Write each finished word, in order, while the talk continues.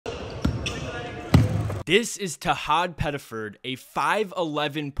This is Tahaad Pettiford, a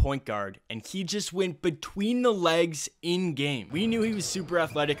 5'11" point guard, and he just went between the legs in game. We knew he was super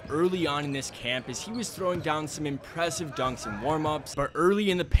athletic early on in this camp as he was throwing down some impressive dunks and warm-ups, but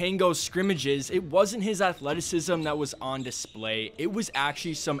early in the Pango scrimmages, it wasn't his athleticism that was on display, it was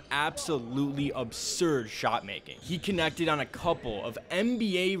actually some absolutely absurd shot making. He connected on a couple of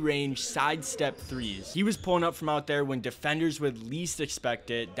NBA range sidestep threes. He was pulling up from out there when defenders would least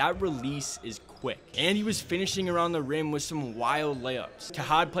expect it. That release is quick. And he was finishing around the rim with some wild layups.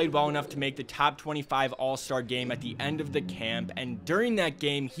 Tahaad played well enough to make the top 25 All-Star game at the end of the camp, and during that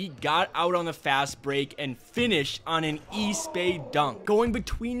game, he got out on the fast break and finished on an East Bay dunk. Going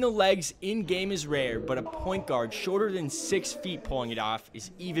between the legs in game is rare, but a point guard shorter than 6 feet pulling it off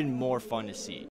is even more fun to see.